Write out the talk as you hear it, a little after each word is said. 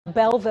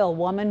Belleville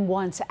woman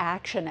wants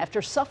action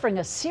after suffering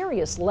a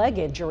serious leg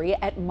injury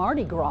at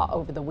Mardi Gras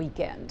over the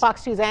weekend.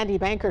 Fox 2's Andy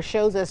Banker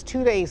shows us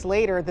 2 days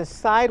later the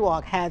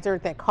sidewalk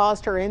hazard that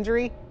caused her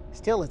injury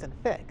still isn't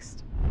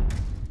fixed.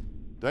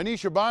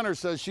 Dynesha Bonner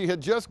says she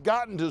had just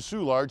gotten to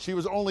Soulard. She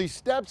was only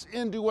steps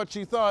into what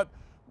she thought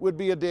would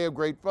be a day of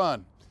great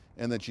fun.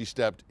 And then she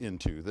stepped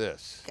into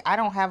this. I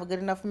don't have a good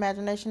enough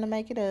imagination to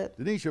make it up.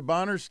 Dynesha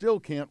Bonner still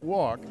can't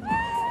walk.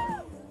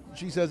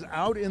 She says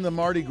out in the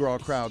Mardi Gras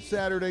crowd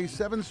Saturday,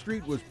 7th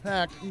Street was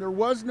packed and there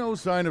was no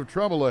sign of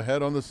trouble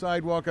ahead on the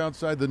sidewalk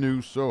outside the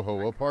new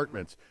Soho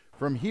apartments.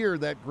 From here,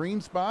 that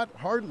green spot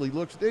hardly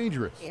looks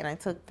dangerous. And I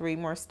took 3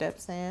 more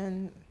steps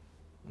in.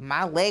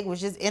 My leg was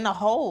just in a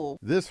hole.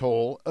 This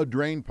hole, a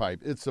drain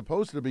pipe. It's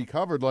supposed to be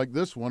covered like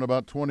this one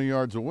about 20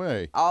 yards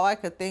away. All I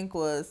could think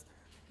was,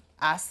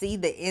 I see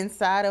the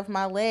inside of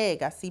my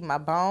leg. I see my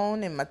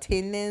bone and my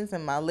tendons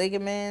and my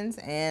ligaments,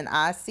 and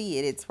I see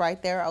it. It's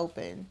right there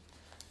open.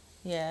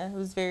 Yeah, it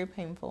was very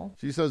painful.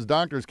 She says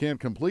doctors can't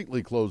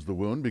completely close the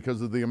wound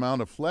because of the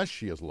amount of flesh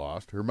she has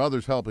lost. Her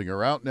mother's helping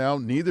her out now.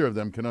 Neither of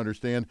them can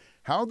understand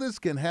how this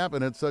can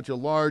happen at such a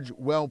large,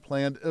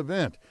 well-planned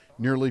event.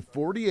 Nearly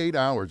 48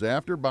 hours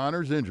after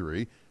Bonner's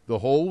injury, the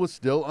hole was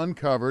still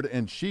uncovered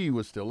and she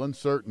was still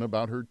uncertain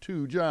about her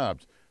 2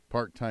 jobs,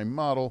 part-time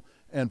model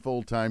and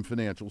full-time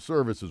financial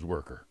services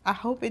worker. I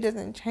hope it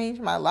doesn't change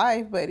my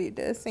life, but it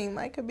does seem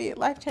like it could be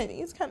life-changing.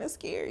 It's kind of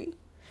scary,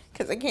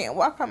 because I can't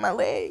walk on my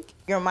leg.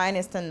 Your mind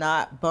is to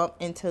not bump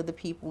into the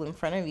people in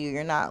front of you.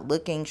 You're not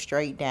looking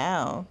straight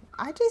down.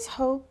 I just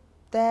hope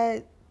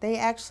that they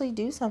actually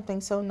do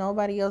something so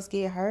nobody else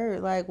get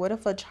hurt. Like, what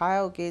if a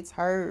child gets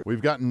hurt?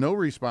 We've gotten no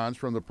response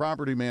from the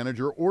property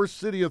manager or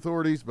city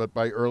authorities, but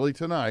by early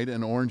tonight,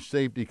 an orange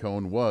safety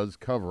cone was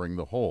covering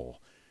the hole.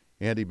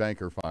 Andy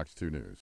Banker, Fox 2 News.